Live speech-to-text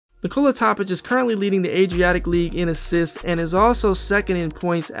Nikola Topic is currently leading the Adriatic League in assists and is also second in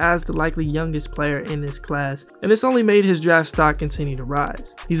points as the likely youngest player in this class, and this only made his draft stock continue to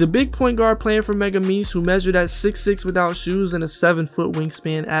rise. He's a big point guard playing for Mega Mies, who measured at 6'6" without shoes and a 7-foot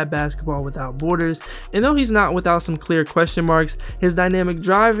wingspan at Basketball Without Borders, and though he's not without some clear question marks, his dynamic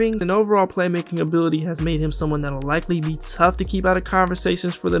driving and overall playmaking ability has made him someone that'll likely be tough to keep out of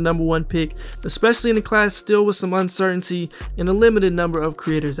conversations for the #1 pick, especially in a class still with some uncertainty and a limited number of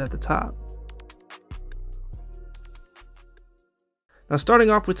creators at the top. Now, starting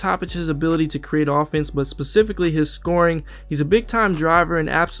off with Topic's ability to create offense, but specifically his scoring, he's a big time driver and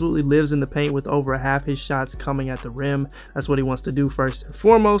absolutely lives in the paint with over half his shots coming at the rim. That's what he wants to do first and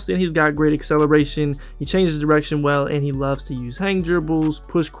foremost, and he's got great acceleration, he changes direction well, and he loves to use hang dribbles,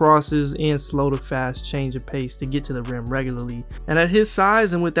 push crosses, and slow to fast change of pace to get to the rim regularly. And at his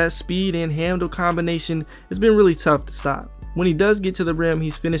size and with that speed and handle combination, it's been really tough to stop. When he does get to the rim,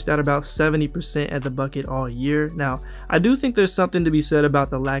 he's finished at about 70% at the bucket all year. Now, I do think there's something to be said about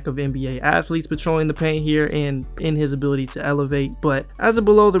the lack of NBA athletes patrolling the paint here and in his ability to elevate, but as a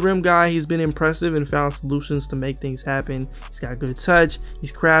below the rim guy, he's been impressive and found solutions to make things happen. He's got good touch,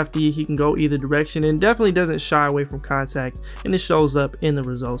 he's crafty, he can go either direction, and definitely doesn't shy away from contact, and it shows up in the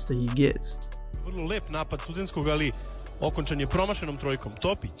results that he gets. Vrlo lep napad studentskog, ali okončan je promašenom trojkom.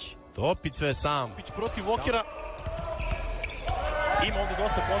 Topić sve sam. Protiv Walkera. Ima ovdje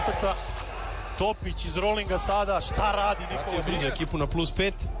dosta kontakta. Topić iz rollinga sada. Šta radi Nikola? Brzo ekipu na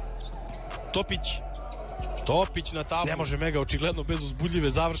 +5. Topić na tablu. Ne može Mega očigledno bez uzbudljive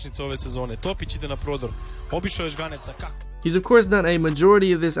završnice ove sezone. Topić ide na prodor. Obišao je Žganeca. Kako? He's of course done a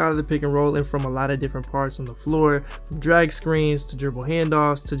majority of this out of the pick and roll and from a lot of different parts on the floor, from drag screens to dribble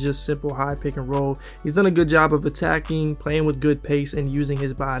handoffs to just simple high pick and roll. He's done a good job of attacking, playing with good pace, and using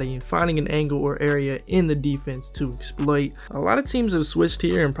his body and finding an angle or area in the defense to exploit. A lot of teams have switched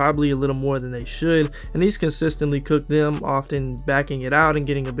here and probably a little more than they should, and he's consistently cooked them, often backing it out and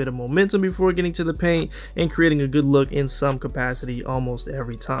getting a bit of momentum before getting to the paint and creating a good look in some capacity almost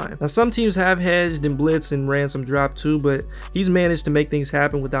every time. Now, some teams have hedged and blitzed and ran some drop too, but he's managed to make things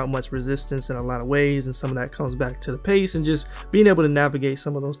happen without much resistance in a lot of ways, and some of that comes back to the pace and just being able to navigate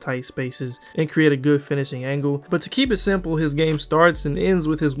some of those tight spaces and create a good finishing angle. But to keep it simple, his game starts and ends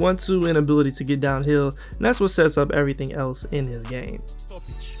with his 1-2 and ability to get downhill, and that's what sets up everything else in his game.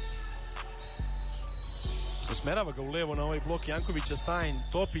 Usmerava ga u levo na ovaj blok Jankovića Stajn.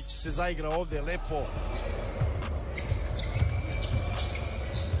 Topić se zaigra ovdje lepo.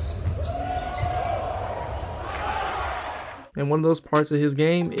 And one of those parts of his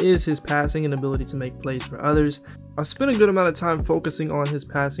game is his passing and ability to make plays for others. I spent a good amount of time focusing on his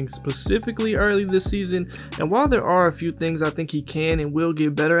passing specifically early this season, and while there are a few things I think he can and will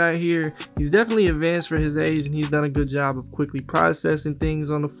get better at here, he's definitely advanced for his age, and he's done a good job of quickly processing things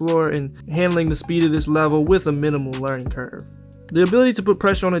on the floor and handling the speed of this level with a minimal learning curve. The ability to put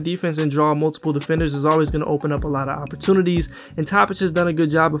pressure on a defense and draw multiple defenders is always going to open up a lot of opportunities, and Topic has done a good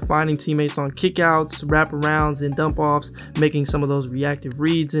job of finding teammates on kickouts, wraparounds, and dump-offs, making some of those reactive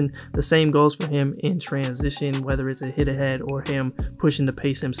reads, and the same goes for him in transition, whether it's a hit ahead or him pushing the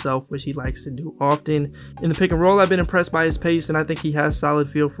pace himself, which he likes to do often. In the pick and roll, I've been impressed by his pace, and I think he has solid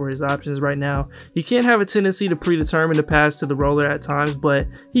feel for his options right now. He can have a tendency to predetermine the pass to the roller at times, but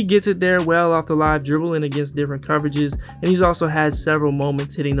he gets it there well off the live dribble and against different coverages, and he's also had several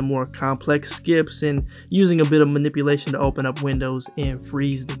moments hitting the more complex skips and using a bit of manipulation to open up windows and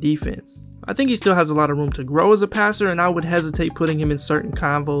freeze the defense. I think he still has a lot of room to grow as a passer, and I would hesitate putting him in certain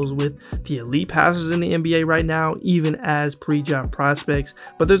combos with the elite passers in the NBA right now, even as pre-draft prospects,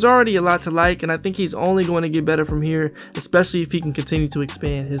 but there's already a lot to like, and I think he's only going to get better from here, especially if he can continue to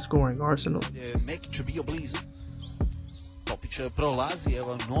expand his scoring arsenal. Topić prolazi,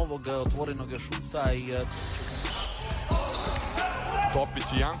 evo novog otvorenog šuta i Topić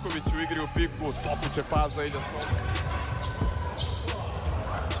i Janković u igri u piku, Topić je pas da ide znači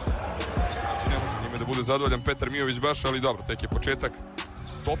ne može njime da bude zadovoljan Petar Mijović baš, ali dobro, tek je početak.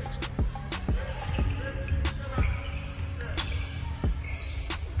 Topić.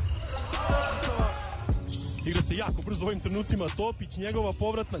 Igra se jako brzo u ovim trenucima, Topić, njegova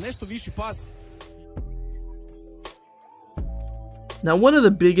povratna, nešto viši pas. Now, one of the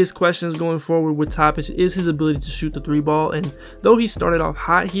biggest questions going forward with Topic is his ability to shoot the 3-ball, and though he started off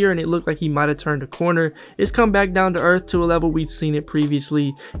hot here and it looked like he might have turned a corner, it's come back down to earth to a level we'd seen it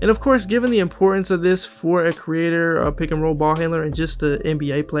previously. And of course, given the importance of this for a creator, a pick and roll ball handler, and just an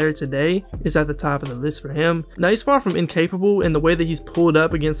NBA player today, it's at the top of the list for him. Now, he's far from incapable, and the way that he's pulled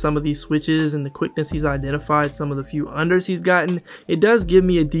up against some of these switches and the quickness he's identified, some of the few unders he's gotten, it does give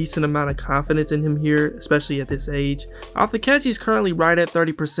me a decent amount of confidence in him here, especially at this age. Off the catch, he's currently currently right at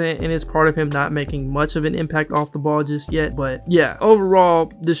 30%, and it's part of him not making much of an impact off the ball just yet. But yeah,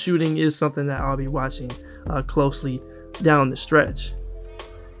 overall, the shooting is something that I'll be watching closely down the stretch.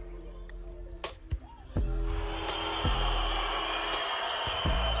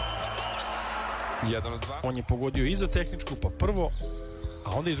 On je pogodio i za tehničku, pa prvo, a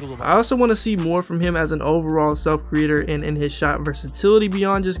onda I drugo. I also want to see more from him as an overall self-creator and in his shot versatility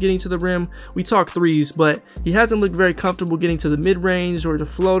beyond just getting to the rim. We talk threes, but he hasn't looked very comfortable getting to the mid-range or the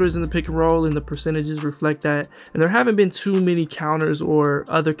floaters in the pick and roll, and the percentages reflect that. And there haven't been too many counters or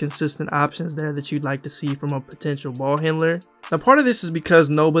other consistent options there that you'd like to see from a potential ball handler. Now, part of this is because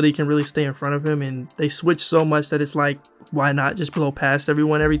nobody can really stay in front of him, and they switch so much that it's like, why not just blow past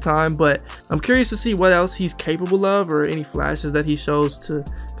everyone every time? But I'm curious to see what else he's capable of, or any flashes that he shows to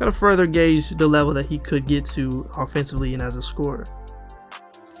kind of further gauge the level that he could get to offensively and as a scorer.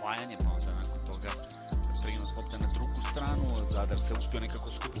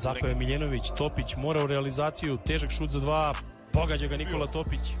 Zapeo je Miljenović, Topić mora u realizaciju, težak šut za dva, pogađa ga Nikola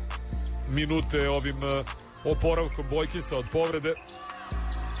Topić. Minute ovim oporavkom Bojkisa od povrede.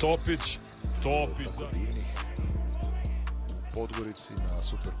 Topić. Podgorici na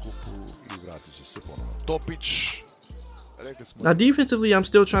Superkupu I vratit će se ponovo. Topić. Now defensively, I'm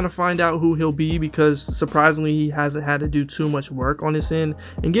still trying to find out who he'll be, because surprisingly he hasn't had to do too much work on his end,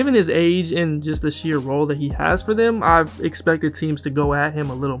 and given his age and just the sheer role that he has for them, I've expected teams to go at him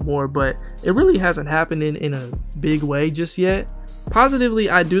a little more, but it really hasn't happened in a big way just yet. Positively,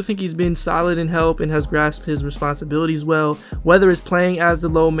 I do think he's been solid in help and has grasped his responsibilities well, whether it's playing as the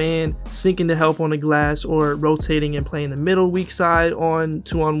low man, sinking to help on the glass, or rotating and playing the middle weak side on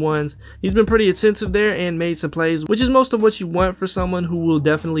 2-on-1s. He's been pretty attentive there and made some plays, which is most of what you want for someone who will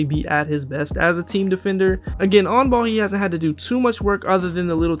definitely be at his best as a team defender. Again, on ball, he hasn't had to do too much work other than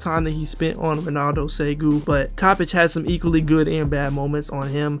the little time that he spent on Ronaldo Segu, but Topic has some equally good and bad moments on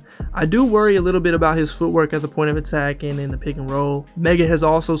him. I do worry a little bit about his footwork at the point of attack and in the pick and roll. Mega has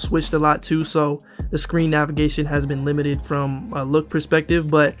also switched a lot too, so the screen navigation has been limited from a look perspective,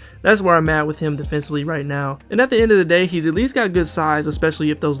 but that's where I'm at with him defensively right now. And at the end of the day, he's at least got good size,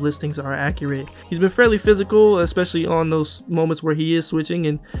 especially if those listings are accurate. He's been fairly physical, especially on those moments where he is switching,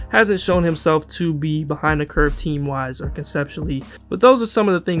 and hasn't shown himself to be behind the curve team-wise or conceptually, but those are some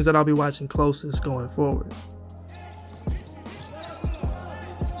of the things that I'll be watching closest going forward.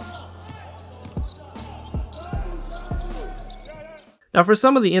 Now, for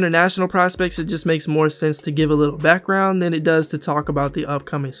some of the international prospects, it just makes more sense to give a little background than it does to talk about the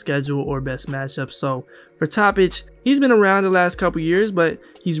upcoming schedule or best matchups. So for Topic, he's been around the last couple years, but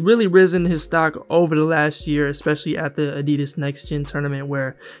he's really risen his stock over the last year, especially at the Adidas Next Gen tournament,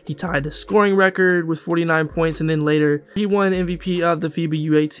 where he tied the scoring record with 49 points, and then later he won MVP of the FIBA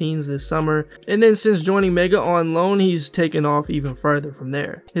U18s this summer. And then since joining Mega on loan, he's taken off even further from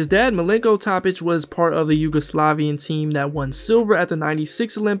there. His dad, Milenko Topic, was part of the Yugoslavian team that won silver at the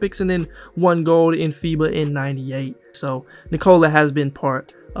 96 Olympics and then won gold in FIBA in 98. So Nikola has been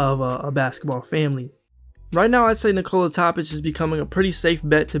part of a basketball family. Right now, I'd say Nikola Topic is becoming a pretty safe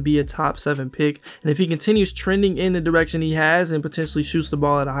bet to be a top 7 pick, and if he continues trending in the direction he has and potentially shoots the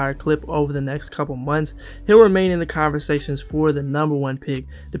ball at a higher clip over the next couple months, he'll remain in the conversations for the #1 pick,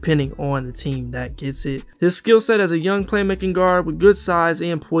 depending on the team that gets it. His skill set as a young playmaking guard with good size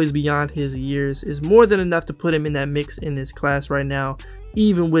and poise beyond his years is more than enough to put him in that mix in this class right now,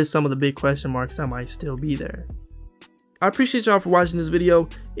 even with some of the big question marks that might still be there. I appreciate y'all for watching this video.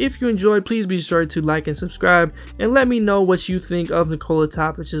 If you enjoyed, please be sure to like and subscribe, and let me know what you think of Nikola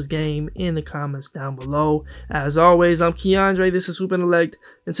Topic's game in the comments down below. As always, I'm Keandre, this is HoopIntellect.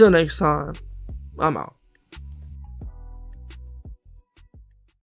 Until next time, I'm out.